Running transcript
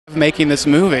making this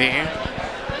movie?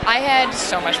 I had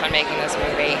so much fun making this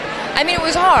movie. I mean, it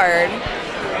was hard,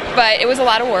 but it was a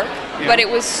lot of work. Yeah. But it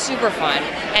was super fun.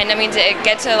 And I mean, to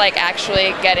get to like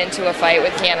actually get into a fight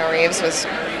with Keanu Reeves was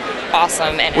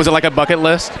awesome. And Was it like a bucket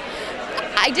list?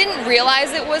 I didn't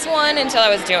realize it was one until I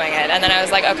was doing it, and then I was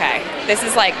like, okay, this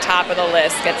is like top of the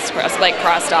list. Gets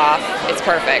crossed off. It's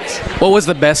perfect. What was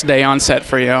the best day on set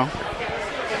for you?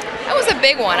 That was a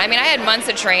big one. I mean, I had months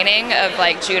of training of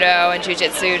like judo and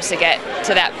jiu-jitsu to get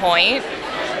to that point.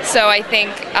 So I think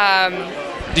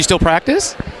Do you still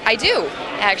practice? I do,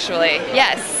 actually.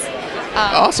 Yes.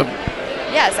 Awesome.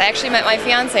 Yes, I actually met my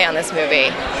fiance on this movie.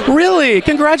 Really?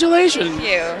 Congratulations. Thank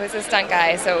you. Who's a stunt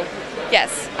guy. So,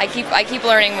 yes, I keep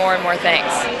learning more and more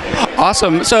things.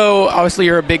 Awesome. So obviously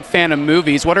you're a big fan of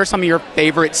movies. What are some of your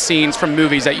favorite scenes from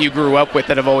movies that you grew up with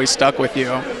that have always stuck with you?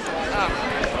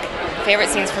 Favorite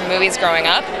scenes from movies growing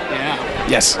up? Yeah.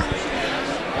 Yes.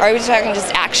 Are we talking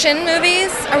just action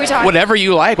movies? Are we talking Whatever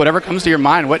you like, whatever comes to your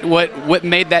mind. What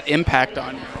made that impact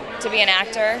on you? to be an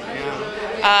actor?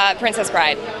 Princess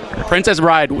Bride. Princess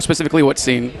Bride, specifically what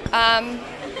scene? God,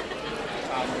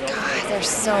 there's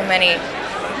so many.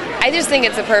 I just think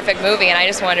it's a perfect movie, and I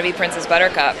just want to be Princess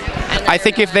Buttercup. I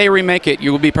think if they remake it,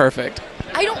 you will be perfect.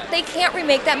 They can't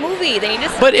remake that movie. They need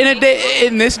to. But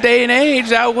in this day and age,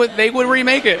 they would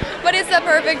remake it. But it's a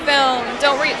perfect film.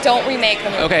 Don't remake the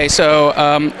movie. Okay, so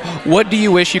what do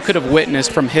you wish you could have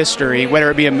witnessed from history,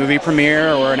 whether it be a movie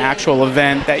premiere or an actual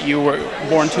event that you were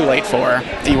born too late for,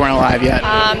 that you weren't alive yet?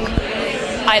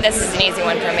 This is an easy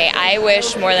one for me. I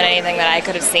wish more than anything that I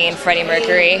could have seen Freddie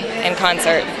Mercury in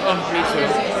concert. Oh,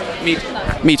 me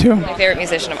too. Me too. My favorite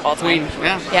musician of all time. Queen,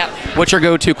 yeah. Yeah. What's your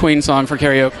go-to Queen song for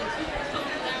karaoke?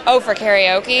 Oh, for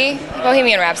karaoke?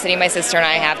 Bohemian Rhapsody. My sister and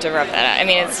I have to rub that out. I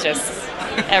mean, it's just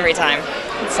every time.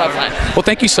 It's so fun. Well,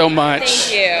 thank you so much.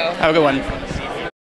 Thank you. Have a good one.